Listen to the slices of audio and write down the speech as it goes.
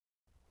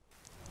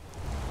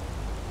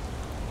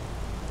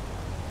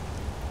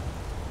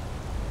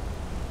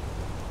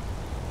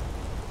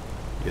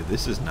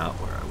This is not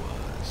where I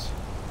was.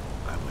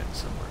 I went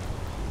somewhere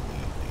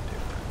completely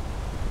different.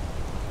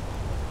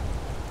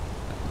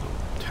 That little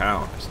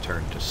town has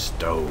turned to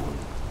stone.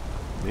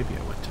 Maybe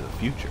I went to the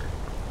future.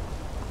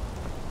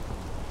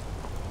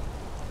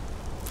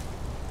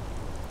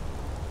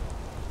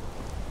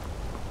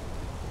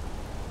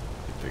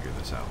 Figure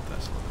this out.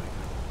 That's looking good.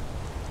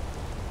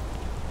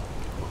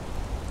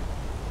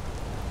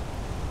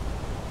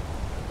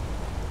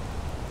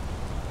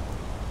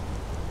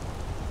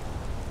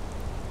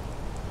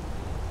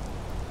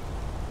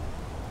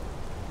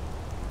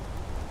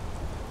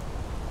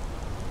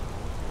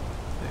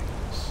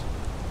 Things.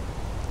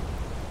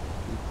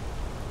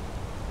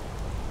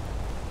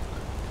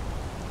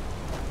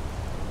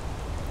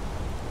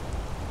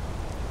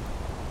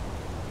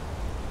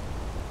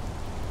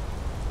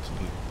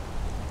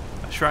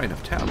 Shrine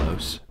of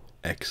Talos.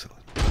 Excellent.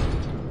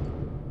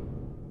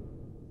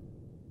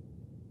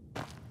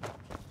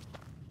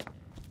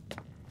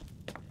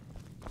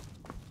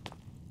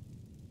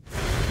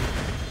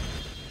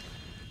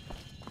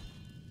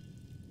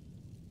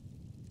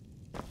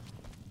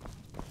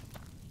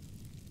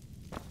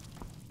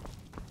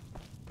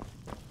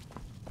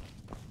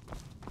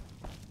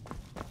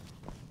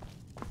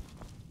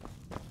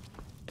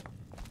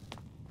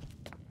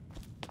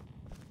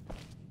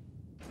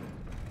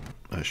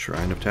 A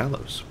Shrine of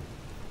Talos.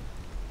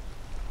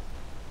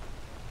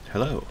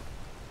 Hello.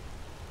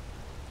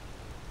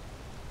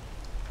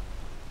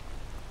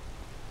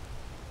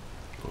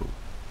 Oh.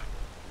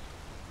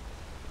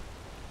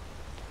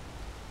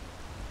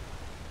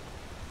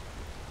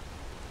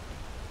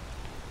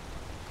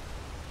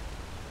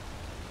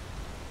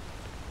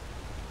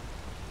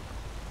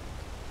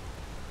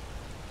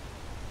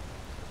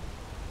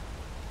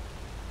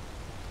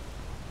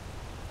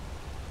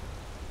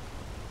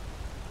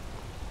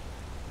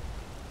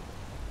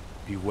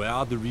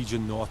 Beware the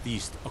region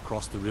northeast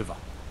across the river.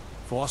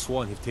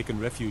 Forsworn have taken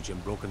refuge in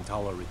Broken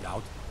Tower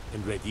Redoubt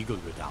and Red Eagle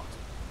Redoubt.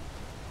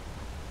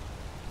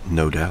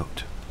 No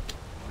doubt.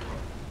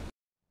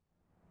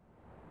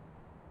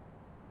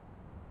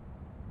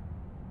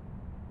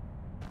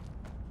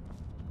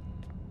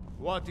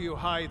 What are you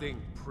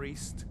hiding,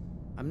 priest?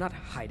 I'm not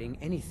hiding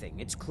anything.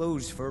 It's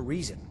closed for a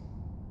reason.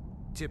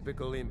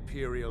 Typical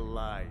Imperial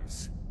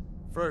lies.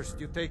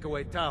 First, you take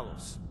away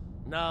Talos.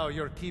 Now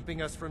you're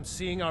keeping us from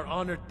seeing our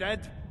honored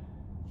dead?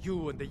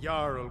 You and the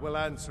Jarl will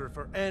answer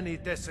for any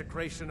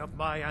desecration of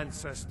my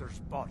ancestors'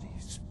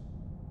 bodies.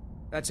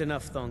 That's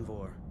enough,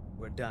 Thongvor.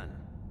 We're done.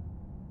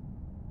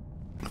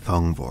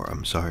 Thongvor,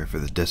 I'm sorry for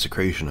the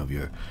desecration of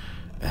your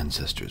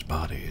ancestors'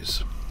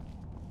 bodies.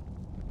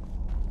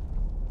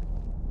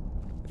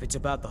 If it's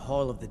about the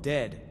Hall of the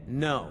Dead,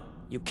 no.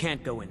 You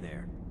can't go in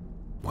there.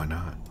 Why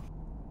not?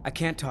 I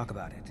can't talk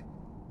about it.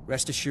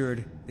 Rest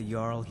assured, the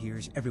Jarl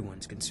hears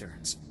everyone's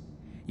concerns.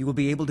 You will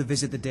be able to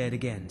visit the dead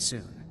again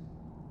soon.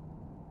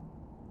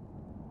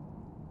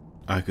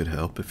 I could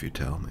help if you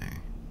tell me.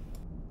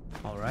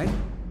 All right.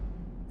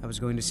 I was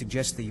going to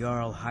suggest the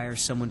Jarl hire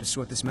someone to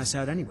sort this mess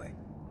out anyway.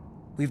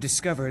 We've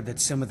discovered that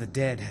some of the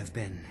dead have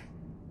been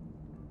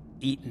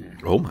eaten.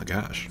 Oh my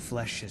gosh.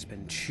 Flesh has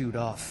been chewed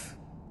off.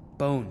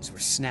 Bones were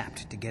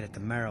snapped to get at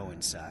the marrow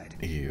inside.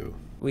 Ew.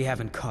 We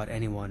haven't caught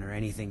anyone or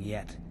anything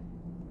yet.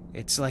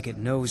 It's like it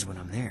knows when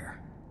I'm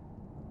there.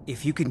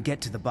 If you can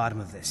get to the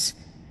bottom of this,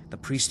 the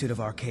priesthood of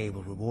Arcade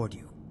will reward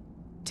you.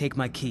 Take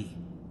my key,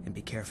 and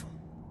be careful.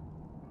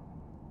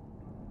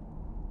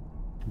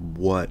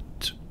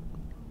 What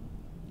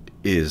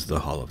is the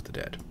Hall of the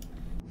Dead?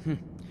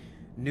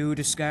 New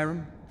to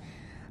Skyrim?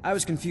 I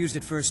was confused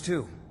at first,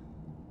 too.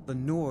 The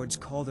Nords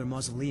call their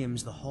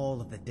mausoleums the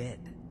Hall of the Dead.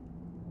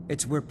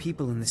 It's where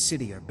people in the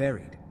city are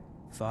buried.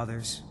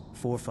 Fathers,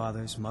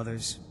 forefathers,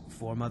 mothers,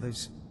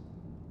 foremothers.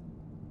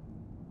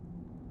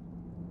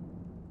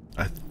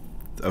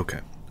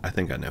 Okay. I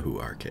think I know who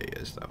RK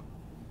is, though.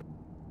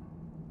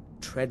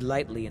 Tread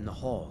lightly in the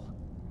hall.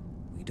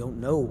 We don't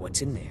know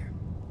what's in there.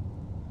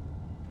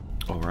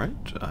 Alright,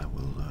 I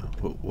will,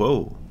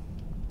 whoa.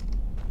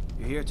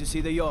 You're here to see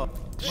the Jarl.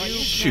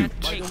 Shoot.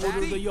 By the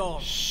order of the Jarl.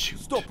 Shoot.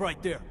 Stop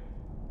right there.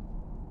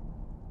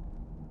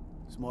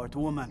 Smart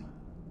woman.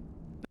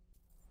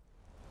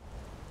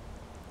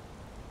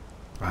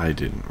 I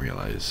didn't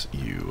realize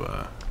you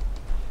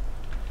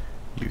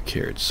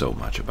cared so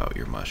much about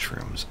your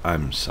mushrooms.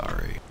 I'm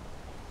sorry.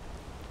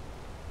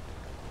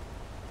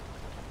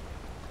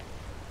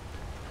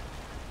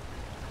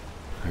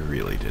 I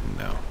really didn't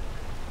know.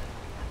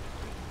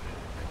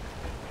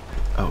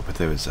 Oh, but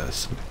there was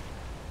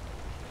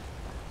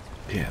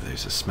yeah,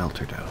 there's a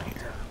smelter down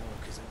here.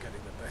 Isn't getting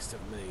the best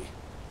of me.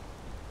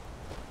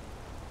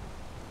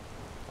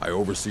 I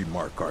oversee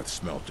Markarth's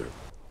smelter.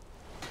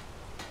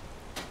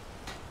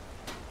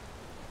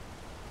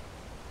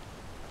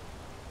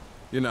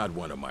 You're not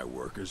one of my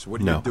workers.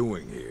 What are No. you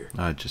doing here?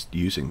 Just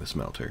using the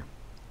smelter.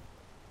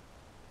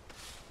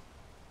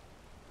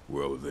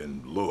 Well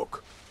then,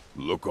 look.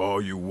 Look all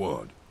you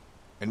want.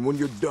 And when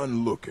you're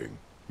done looking,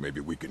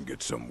 maybe we can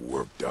get some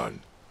work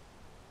done.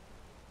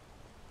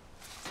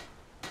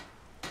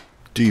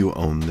 Do you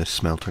own this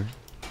smelter?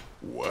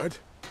 What?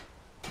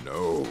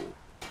 No.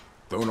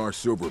 Thonar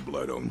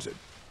Silverblood owns it.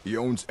 He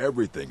owns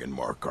everything in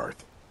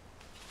Markarth.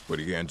 But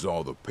he hands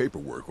all the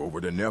paperwork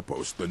over to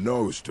Nepos, the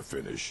Nose, to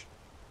finish.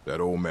 That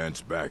old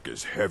man's back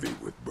is heavy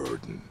with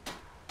burden.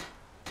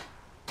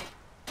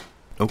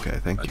 Okay,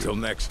 thank you. Until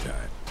next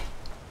time.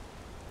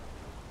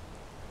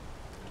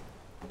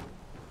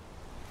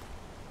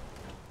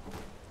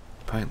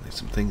 Finally,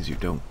 some things you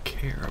don't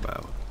care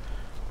about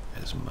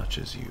as much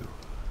as you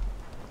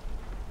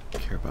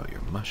care about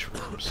your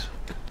mushrooms.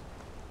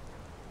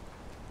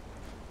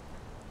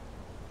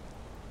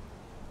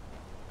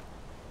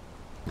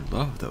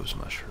 Love those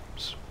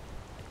mushrooms.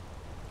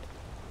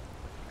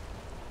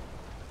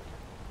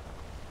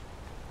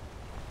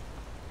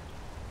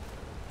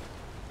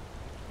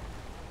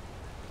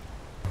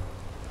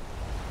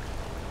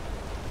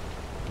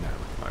 Now,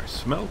 with our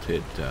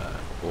smelted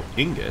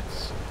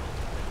ingots,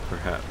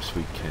 perhaps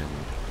we can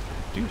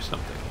do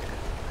something here.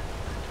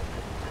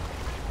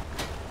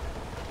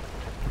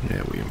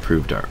 Yeah, we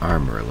improved our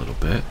armor a little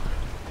bit.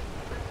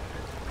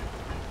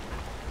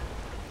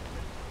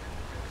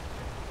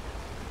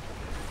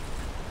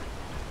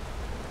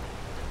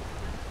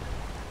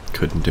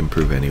 Couldn't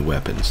improve any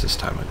weapons this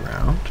time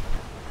around.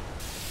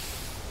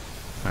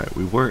 Alright,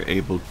 we were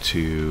able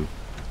to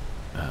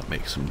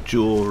make some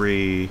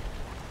jewelry,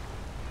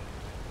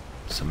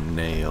 some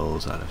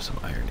nails out of some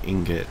iron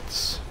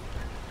ingots.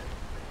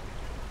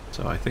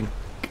 So I think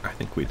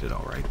we did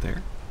all right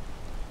there.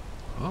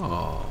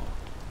 Oh,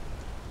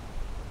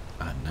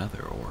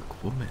 another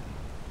orc woman.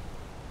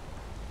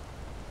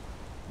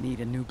 Need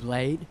a new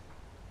blade?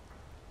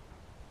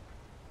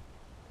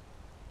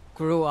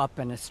 Grew up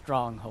in a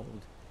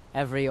stronghold.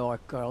 Every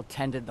orc girl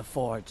tended the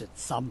forge at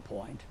some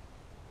point.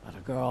 But a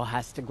girl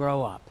has to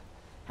grow up,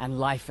 and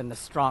life in the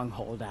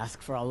stronghold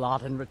asks for a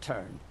lot in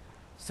return.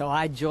 So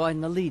I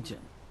joined the Legion,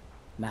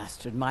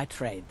 mastered my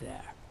trade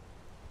there.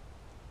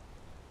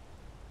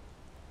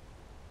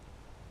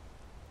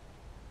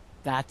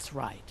 That's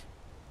right.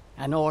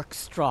 An orc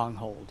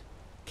stronghold.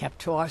 Kept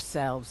to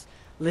ourselves,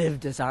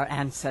 lived as our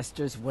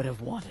ancestors would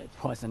have wanted.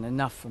 Wasn't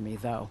enough for me,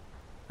 though.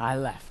 I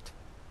left.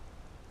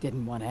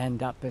 Didn't want to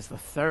end up as the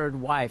third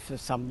wife of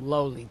some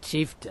lowly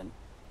chieftain.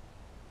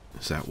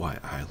 Is that why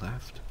I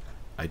left?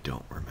 I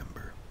don't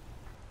remember.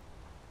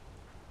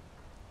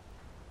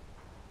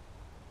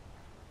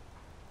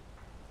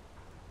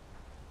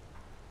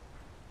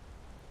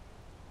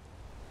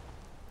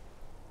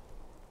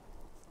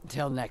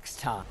 Until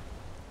next time.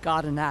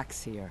 Got an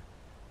axe here.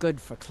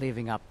 Good for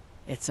cleaving up.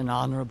 It's an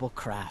honorable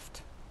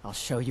craft. I'll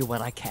show you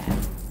what I can.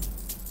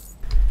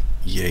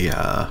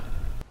 Yeah.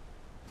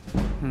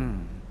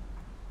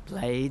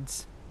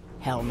 Blades,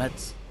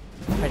 helmets,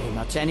 pretty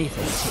much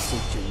anything to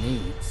suit your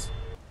needs.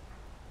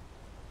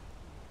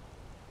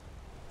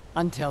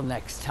 Until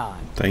next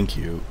time. Thank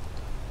you.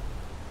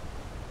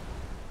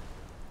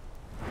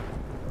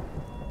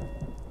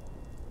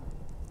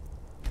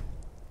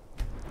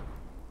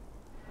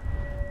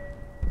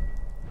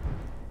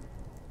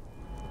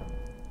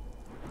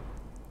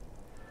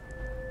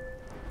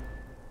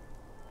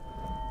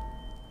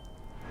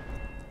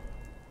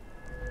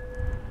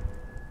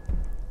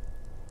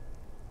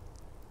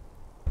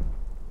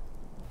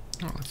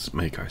 Let's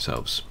make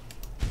ourselves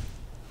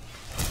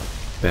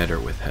better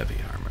with heavy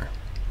armor.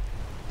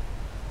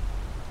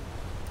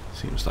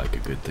 Seems like a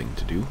good thing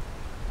to do.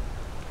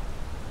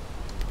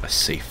 A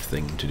safe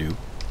thing to do.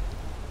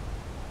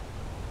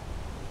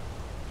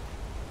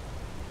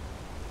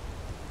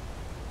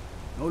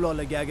 No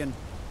lollygagging.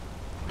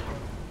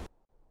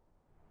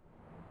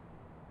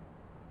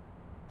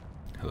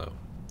 Hello.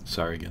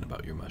 Sorry again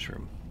about your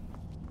mushroom.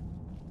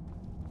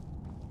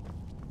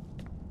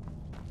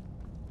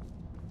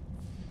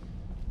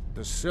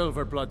 The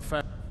Silverblood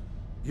family.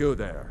 You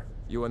there.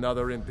 You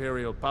another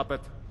Imperial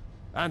puppet?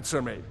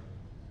 Answer me.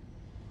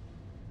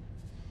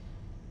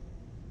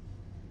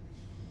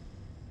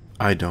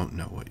 I don't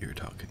know what you're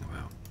talking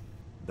about.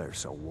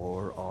 There's a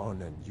war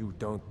on and you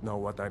don't know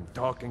what I'm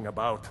talking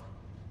about.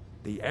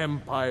 The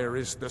Empire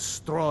is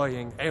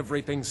destroying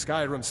everything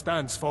Skyrim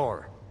stands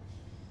for.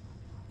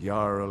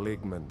 Jarl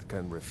Igmund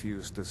can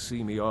refuse to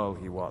see me all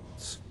he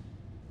wants.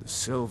 The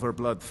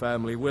Silverblood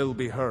family will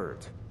be heard.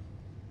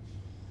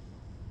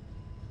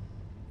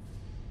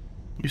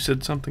 You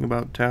said something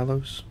about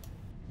Talos?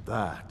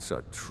 That's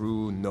a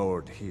true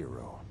Nord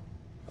hero.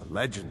 A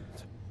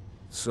legend.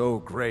 So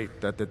great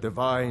that the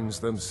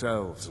Divines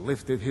themselves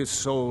lifted his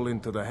soul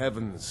into the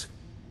heavens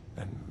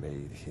and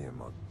made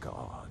him a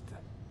god.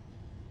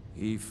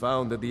 He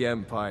founded the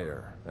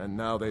Empire, and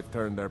now they've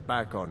turned their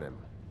back on him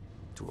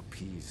to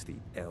appease the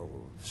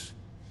elves.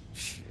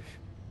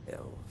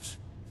 Elves.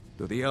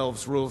 Do the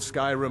elves rule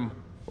Skyrim,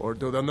 or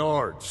do the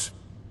Nords?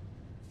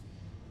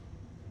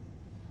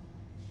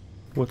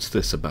 What's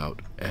this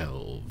about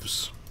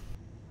elves?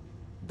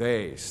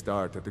 They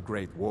started the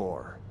Great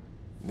War.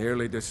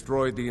 Nearly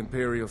destroyed the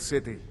Imperial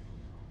City.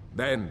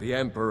 Then the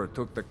Emperor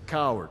took the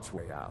coward's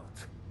way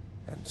out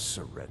and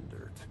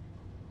surrendered.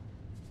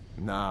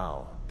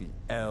 Now the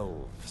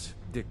elves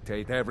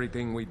dictate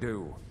everything we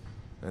do.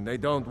 And they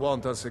don't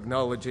want us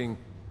acknowledging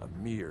a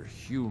mere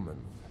human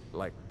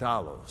like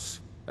Talos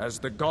as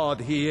the god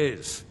he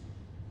is.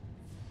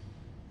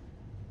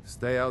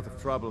 Stay out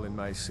of trouble in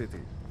my city.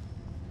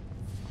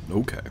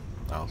 Okay,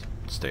 I'll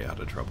stay out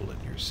of trouble in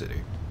your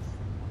city.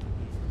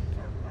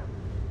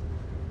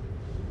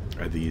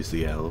 Are these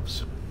the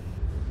elves?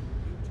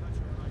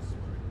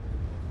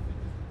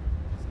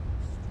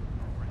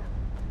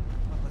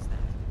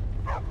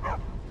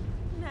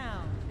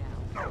 Now.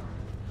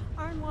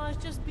 Arnois is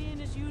just being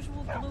his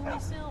usual gloomy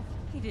self.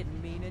 He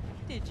didn't mean it,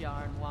 did you,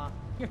 Arnois?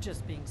 You're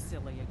just being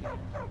silly again.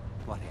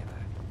 Whatever.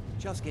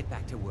 Just get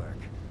back to work.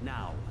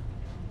 Now.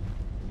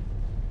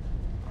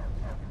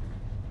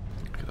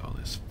 Look at all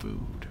this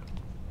food.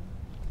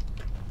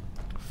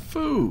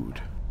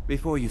 Food!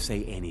 Before you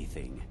say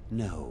anything,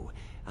 no,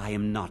 I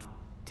am not.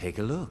 Take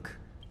a look.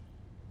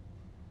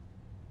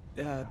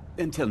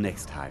 Until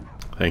next time.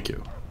 Thank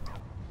you.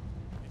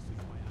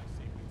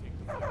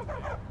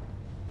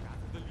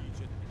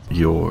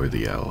 You're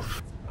the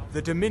elf.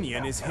 The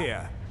Dominion is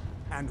here,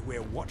 and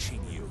we're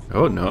watching you.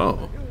 Oh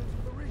no.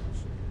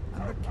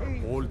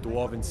 Old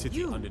dwarven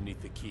city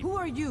underneath the keep. Who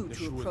are you The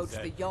to Shuan approach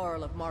Zed. the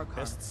Jarl of Markarth?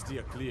 Best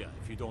steer clear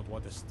if you don't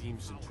want a steam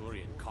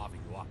centurion carving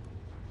you up.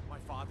 My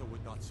father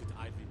would not sit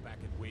idly back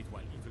and wait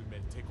while evil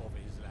men take over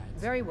his lands.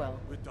 Very well.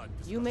 We're done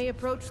You may discussing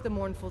approach the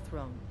mournful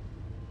throne,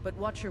 but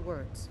watch your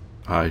words.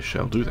 I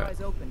shall do Keep your that.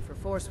 eyes open for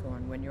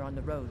Forsworn when you're on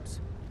the roads.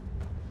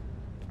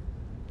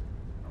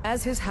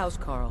 As his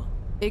housecarl,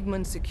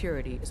 Igmund's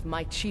security is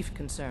my chief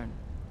concern.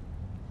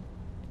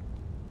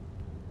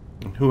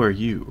 And who are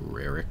you,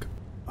 Rarick?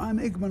 I'm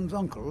Igmund's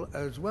uncle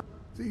as well.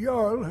 The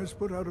Jarl has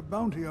put out a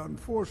bounty on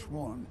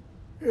Forsworn.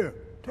 Here,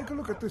 take a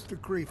look at this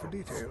decree for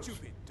details.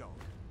 Stupid dog.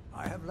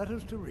 I have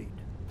letters to read.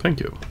 Thank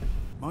you.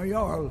 My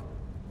Jarl,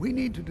 we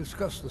need to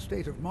discuss the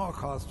state of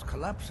Markarth's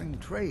collapsing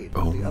trade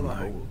Oh with the other my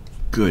holds.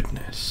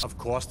 goodness. Of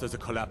course there's a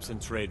collapse in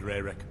trade,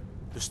 Rarick.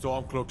 The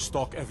Stormcloaks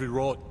stalk every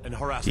road and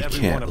harass You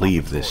everyone can't about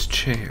leave the this forge.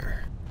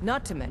 chair.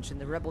 Not to mention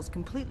the rebels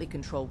completely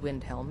control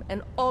Windhelm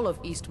and all of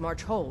East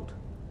March Hold.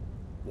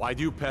 Why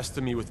do you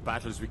pester me with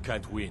battles we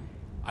can't win?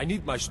 I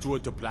need my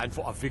steward to plan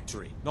for a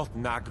victory, not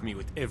nag me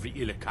with every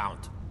ill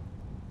account.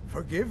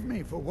 Forgive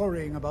me for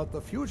worrying about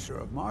the future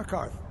of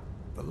Markarth.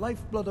 The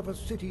lifeblood of a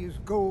city is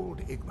gold,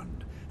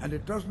 Igmund, and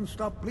it doesn't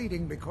stop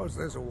bleeding because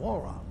there's a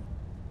war on.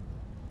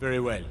 Very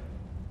well.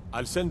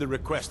 I'll send a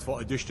request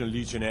for additional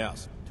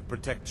legionnaires to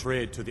protect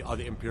trade to the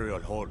other Imperial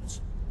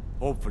holds.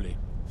 Hopefully,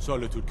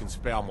 Solitude can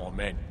spare more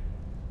men.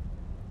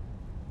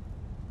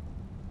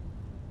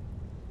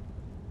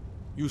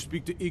 You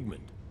speak to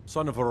Igmund,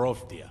 son of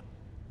Arolfdir,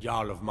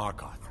 Jarl of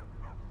Markarth.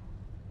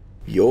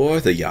 You're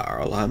the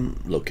Jarl. I'm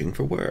looking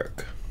for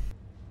work.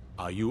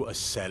 Are you a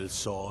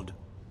sellsword?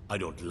 I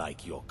don't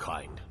like your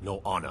kind.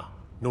 No honor,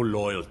 no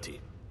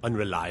loyalty,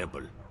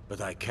 unreliable.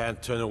 But I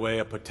can't turn away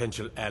a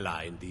potential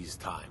ally in these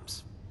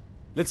times.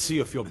 Let's see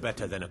if you're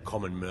better than a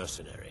common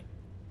mercenary.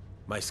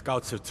 My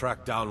scouts have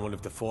tracked down one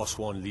of the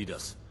Forsworn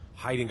leaders,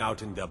 hiding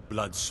out in their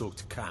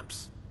blood-soaked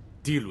camps.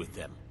 Deal with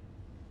them.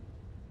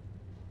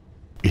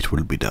 It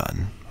will be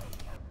done.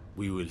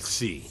 We will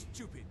see.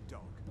 Stupid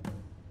dog.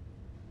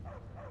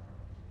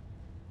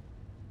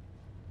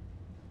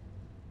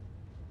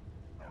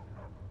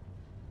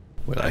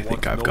 Well, I think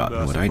want I've no gotten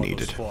what mercy I for those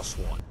needed.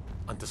 Forsworn.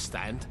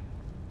 Understand?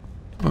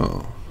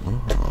 Oh.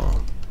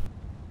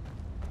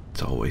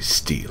 It's always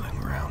stealing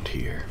around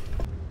here.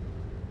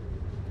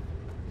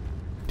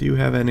 Do you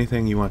have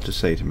anything you want to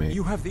say to me?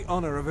 You have the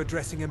honor of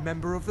addressing a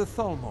member of the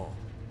Thalmor.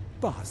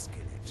 Bask in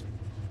it.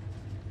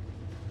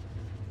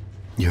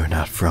 You're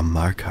not from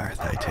Markarth,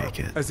 I take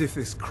it. As if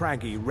this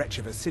craggy wretch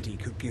of a city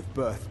could give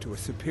birth to a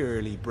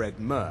superiorly bred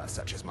mer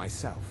such as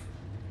myself.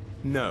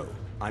 No,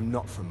 I'm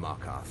not from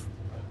Markarth.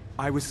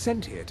 I was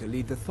sent here to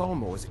lead the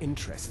Thalmor's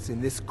interests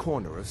in this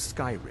corner of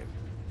Skyrim.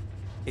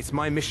 It's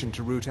my mission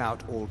to root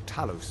out all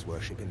Talos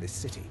worship in this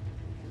city.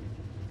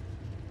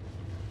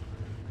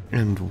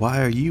 And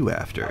why are you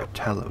after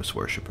Talos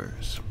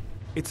worshippers?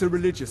 It's a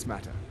religious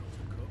matter.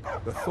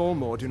 The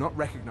Thalmor do not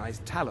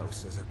recognize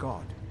Talos as a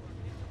god.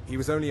 He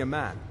was only a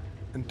man,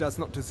 and does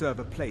not deserve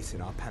a place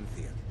in our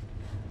pantheon.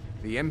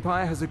 The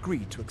Empire has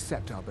agreed to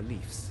accept our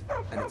beliefs,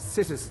 and its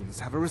citizens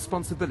have a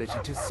responsibility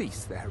to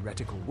cease their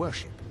heretical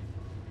worship.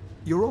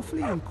 You're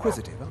awfully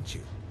inquisitive, aren't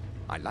you?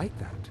 I like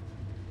that.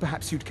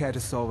 Perhaps you'd care to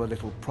solve a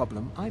little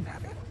problem I'm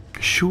having.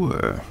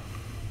 Sure.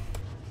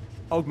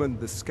 Ogmund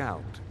the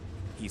Scald.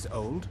 He's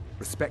old,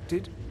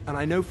 respected, and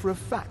I know for a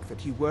fact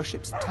that he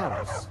worships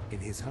Talos in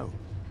his home.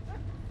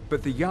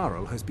 But the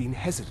Jarl has been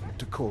hesitant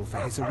to call for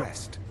his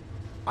arrest.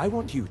 I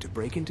want you to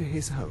break into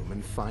his home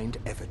and find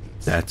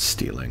evidence. That's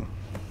stealing.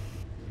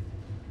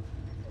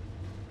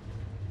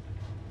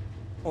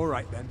 All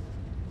right, then.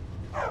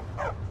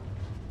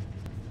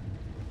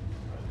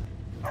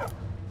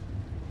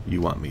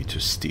 You want me to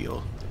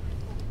steal.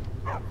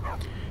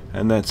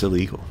 And that's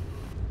illegal.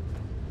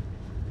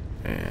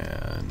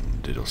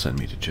 And it'll send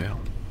me to jail.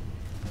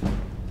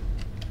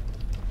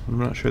 I'm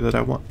not sure that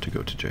I want to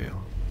go to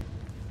jail.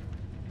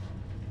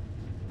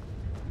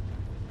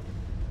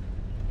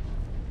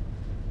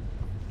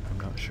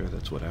 sure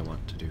that's what I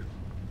want to do.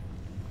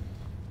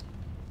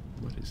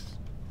 What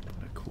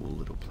a cool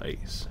little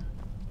place.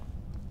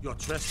 You're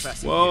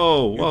trespassing.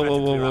 Whoa, here. whoa, You whoa,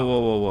 better whoa, clear whoa, out.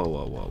 whoa, whoa,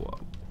 whoa, whoa, whoa.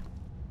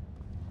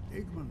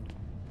 Igmund,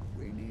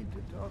 we need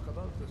to talk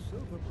about the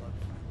Silverblood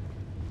family.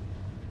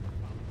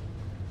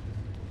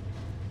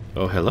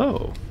 Oh,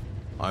 hello.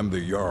 I'm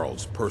the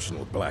Jarl's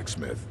personal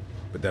blacksmith,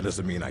 but that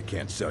doesn't mean I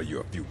can't sell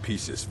you a few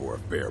pieces for a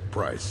fair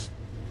price.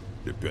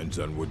 Depends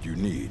on what you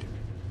need.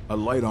 A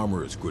light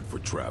armor is good for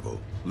travel,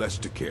 less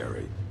to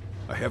carry.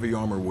 A heavy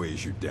armor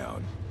weighs you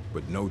down,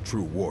 but no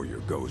true warrior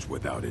goes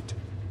without it.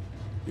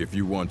 If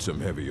you want some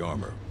heavy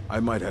armor, I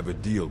might have a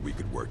deal we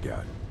could work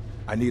out.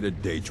 I need a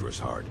dangerous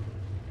heart.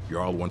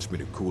 Jarl wants me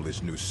to cool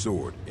his new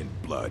sword in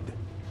blood.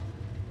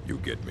 You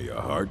get me a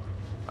heart,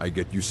 I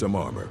get you some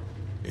armor.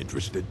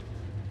 Interested?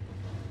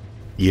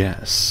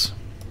 Yes.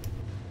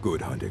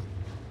 Good hunting.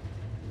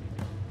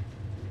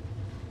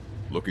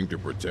 Looking to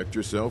protect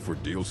yourself or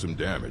deal some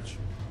damage?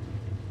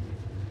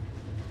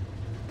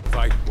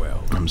 Fight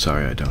well. I'm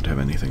sorry I don't have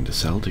anything to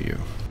sell to you.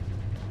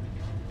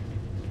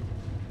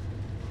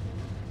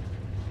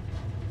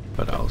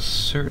 But I'll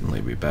certainly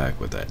be back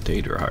with that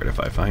Daedra heart if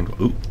I find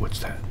one. Ooh, what's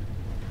that?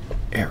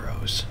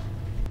 Arrows.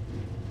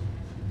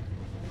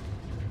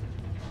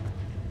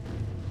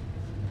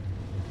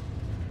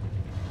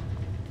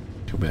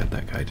 Too bad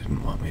that guy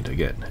didn't want me to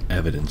get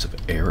evidence of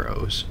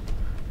arrows.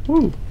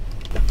 Woo!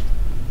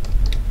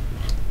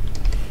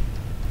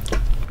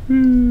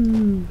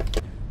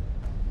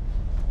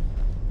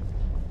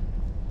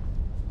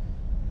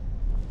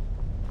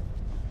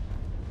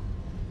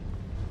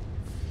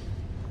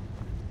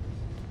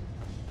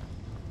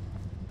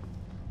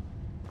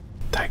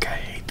 That guy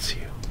hates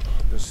you.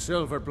 The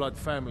Silverblood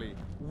family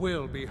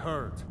will be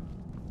heard.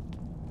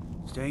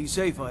 Staying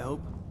safe, I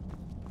hope.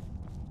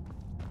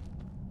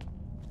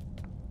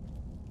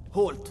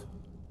 Halt!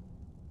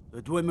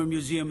 The Dwemer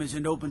Museum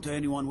isn't open to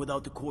anyone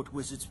without the court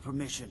wizard's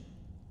permission.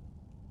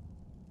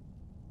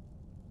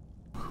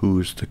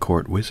 Who's the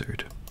court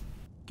wizard?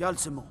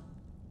 Calcimo.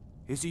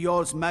 He's the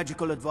Jarl's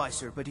magical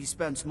advisor, but he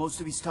spends most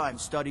of his time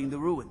studying the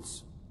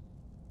ruins.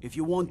 If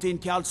you want in,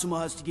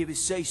 Calcimo has to give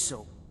his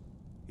say-so.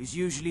 He's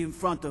usually in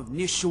front of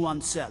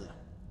Nishuan Cell,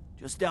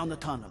 just down the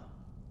tunnel.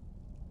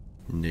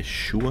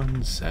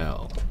 Nishuan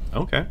Cell.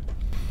 Okay.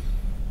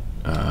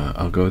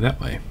 I'll go that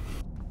way.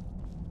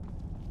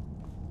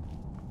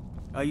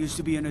 I used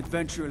to be an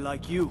adventurer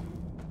like you.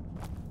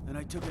 Then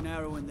I took an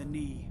arrow in the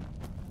knee.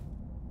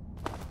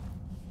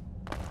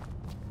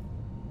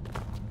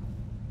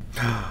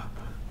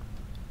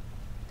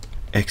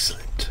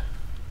 Excellent.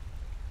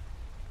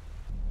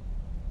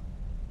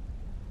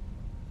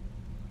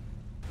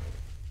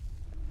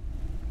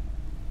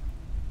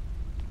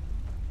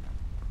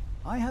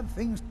 I have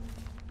things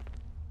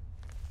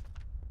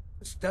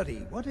to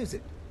study. What is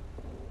it?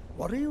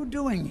 What are you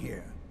doing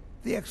here?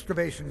 The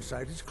excavation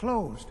site is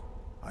closed.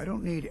 I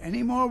don't need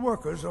any more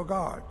workers or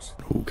guards.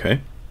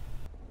 Okay.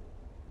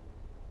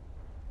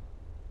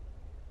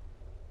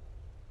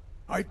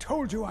 I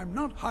told you I'm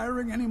not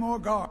hiring any more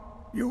guards.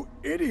 You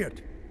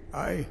idiot!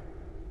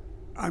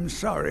 I'm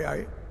sorry,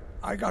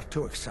 I got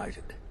too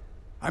excited.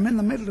 I'm in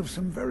the middle of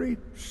some very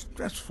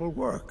stressful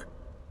work,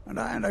 and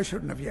I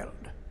shouldn't have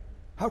yelled.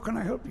 How can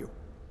I help you?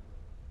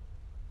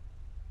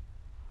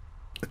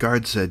 The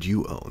guard said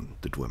you own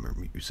the Dwemer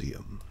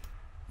Museum.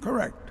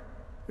 Correct.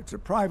 It's a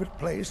private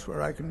place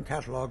where I can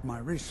catalog my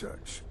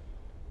research.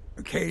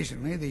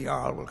 Occasionally, the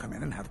Jarl will come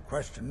in and have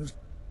questions,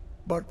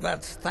 but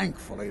that's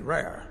thankfully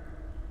rare.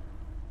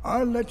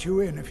 I'll let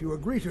you in if you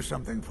agree to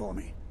something for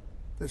me.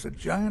 There's a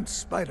giant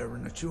spider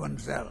in the Chuan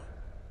Zell.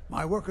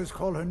 My workers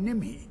call her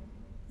Nimhi,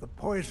 the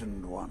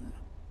poisoned one.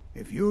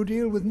 If you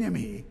deal with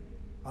Nimhi,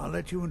 I'll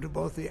let you into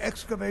both the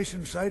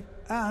excavation site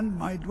and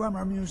my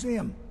Dwemer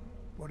Museum.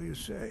 What do you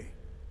say?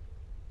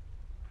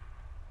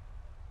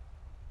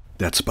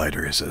 That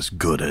spider is as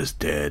good as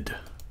dead.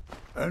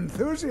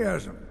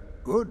 Enthusiasm.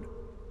 Good.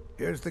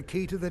 Here's the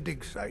key to the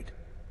dig site.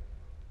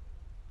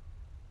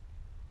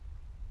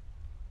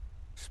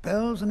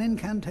 Spells and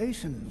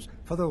incantations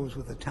for those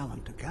with the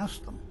talent to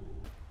cast them.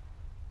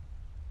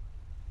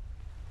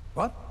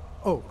 What?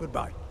 Oh,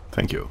 goodbye.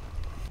 Thank you.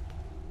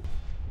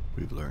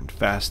 We've learned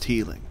fast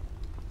healing.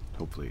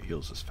 Hopefully it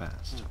heals us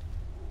fast.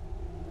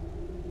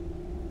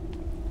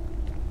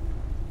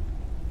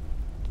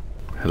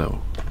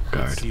 Hello,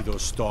 guard. See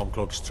those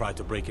Stormcloaks try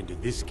to break into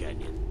this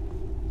canyon.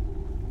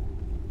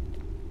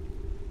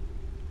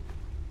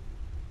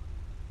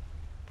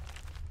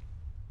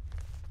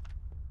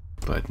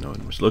 But no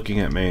one was looking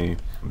at me.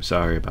 I'm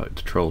sorry about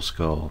the troll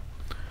skull.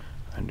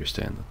 I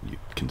understand that you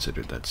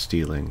considered that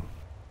stealing.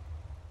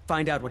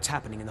 Find out what's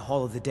happening in the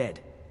Hall of the Dead.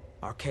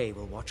 Arkay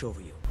will watch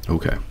over you.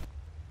 Okay.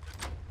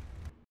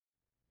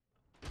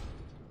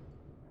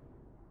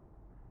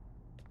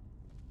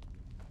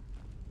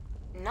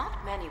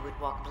 Not many would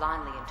walk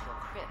blindly into a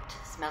crypt,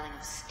 smelling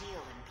of steel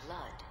and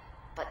blood,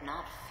 but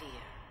not fear.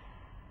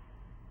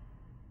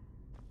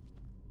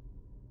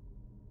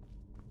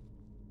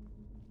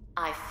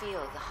 I feel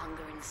the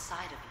hunger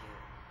inside of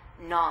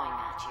you, gnawing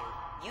at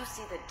you. You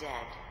see the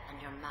dead,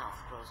 and your mouth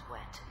grows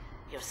wet.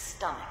 Your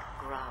stomach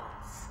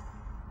growls.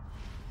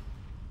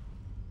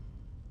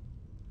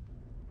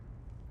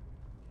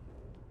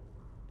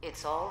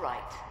 It's all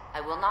right.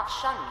 I will not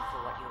shun you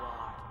for what you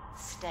are.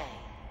 Stay.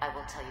 I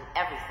will tell you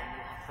everything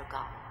you have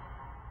forgotten.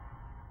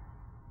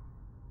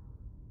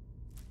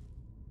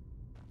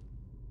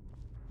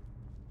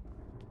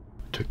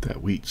 I took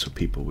that wheat so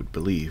people would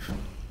believe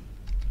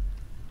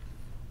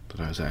that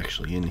I was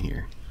actually in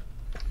here.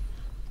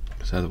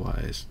 Because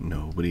otherwise,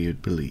 nobody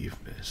would believe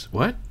this.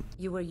 What?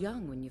 You were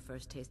young when you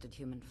first tasted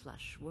human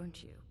flesh,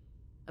 weren't you?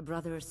 A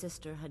brother or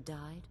sister had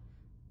died?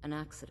 An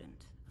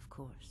accident, of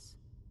course.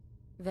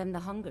 Then the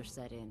hunger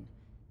set in.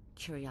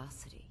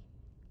 Curiosity.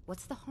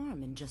 What's the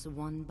harm in just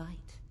one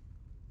bite?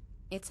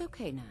 It's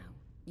okay now.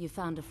 You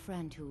found a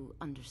friend who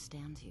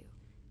understands you.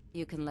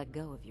 You can let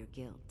go of your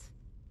guilt.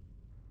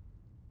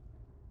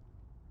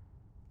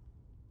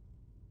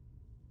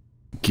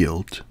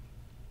 Guilt?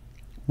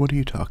 What are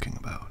you talking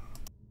about?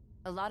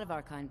 A lot of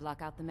our kind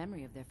block out the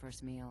memory of their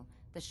first meal.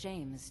 The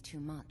shame is too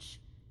much.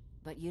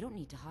 But you don't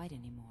need to hide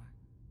anymore.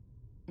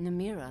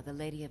 Namira, the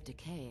Lady of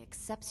Decay,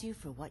 accepts you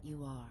for what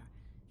you are.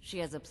 She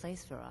has a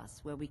place for us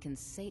where we can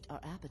sate our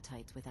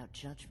appetites without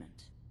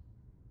judgment.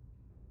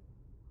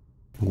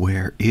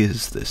 Where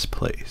is this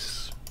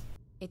place?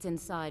 It's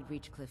inside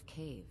Reachcliff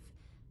Cave.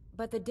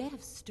 But the dead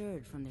have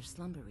stirred from their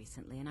slumber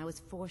recently, and I was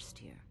forced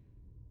here.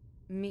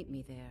 Meet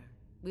me there.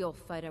 We'll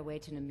fight our way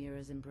to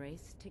Namira's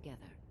embrace together.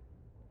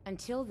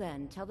 Until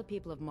then, tell the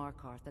people of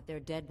Markarth that their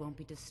dead won't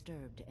be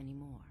disturbed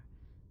anymore.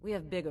 We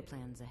have bigger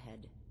plans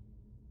ahead.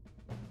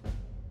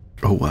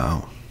 Oh,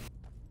 wow.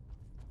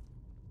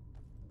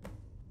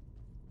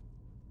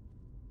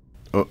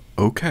 Oh,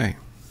 okay.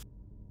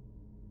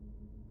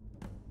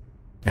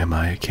 Am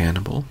I a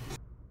cannibal?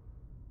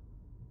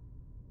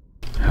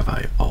 Have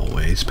I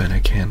always been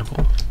a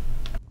cannibal?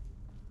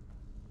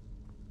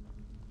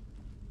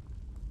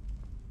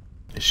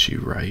 Is she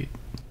right?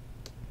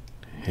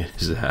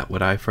 Is that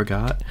what I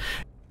forgot?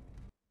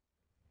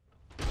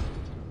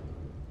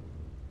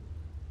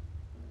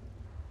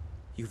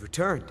 You've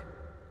returned.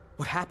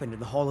 What happened in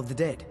the Hall of the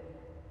Dead?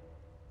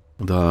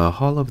 The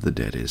Hall of the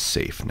Dead is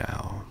safe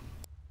now.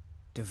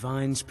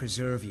 Divines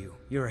preserve you.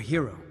 You're a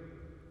hero.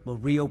 We'll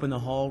reopen the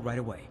hall right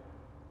away.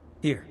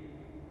 Here,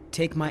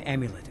 take my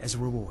amulet as a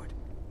reward.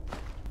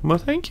 Well,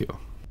 thank you.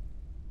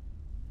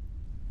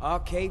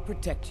 Arcade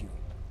protect you.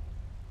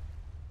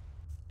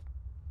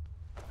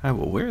 I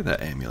will wear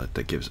that amulet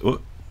that gives a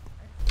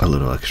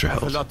little extra I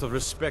have health. a lot of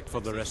respect for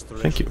the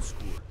restoration Thank you.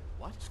 school.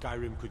 What?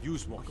 Skyrim could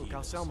use more Uncle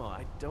healers. Calcelma,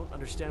 I don't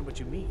understand what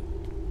you mean.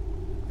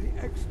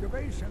 The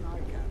excavation I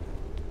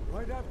gathered,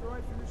 right after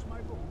I finished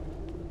my book.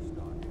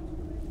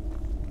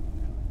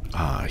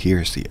 Ah,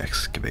 here's the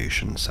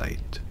excavation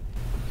site.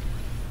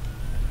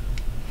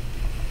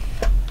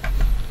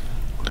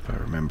 If I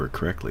remember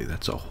correctly,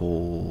 that's a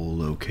whole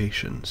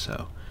location,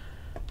 so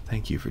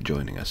thank you for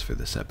joining us for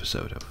this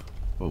episode of...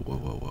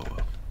 Whoa.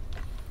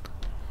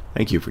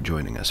 Thank you for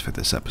joining us for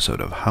this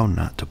episode of How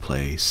Not to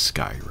Play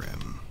Skyrim.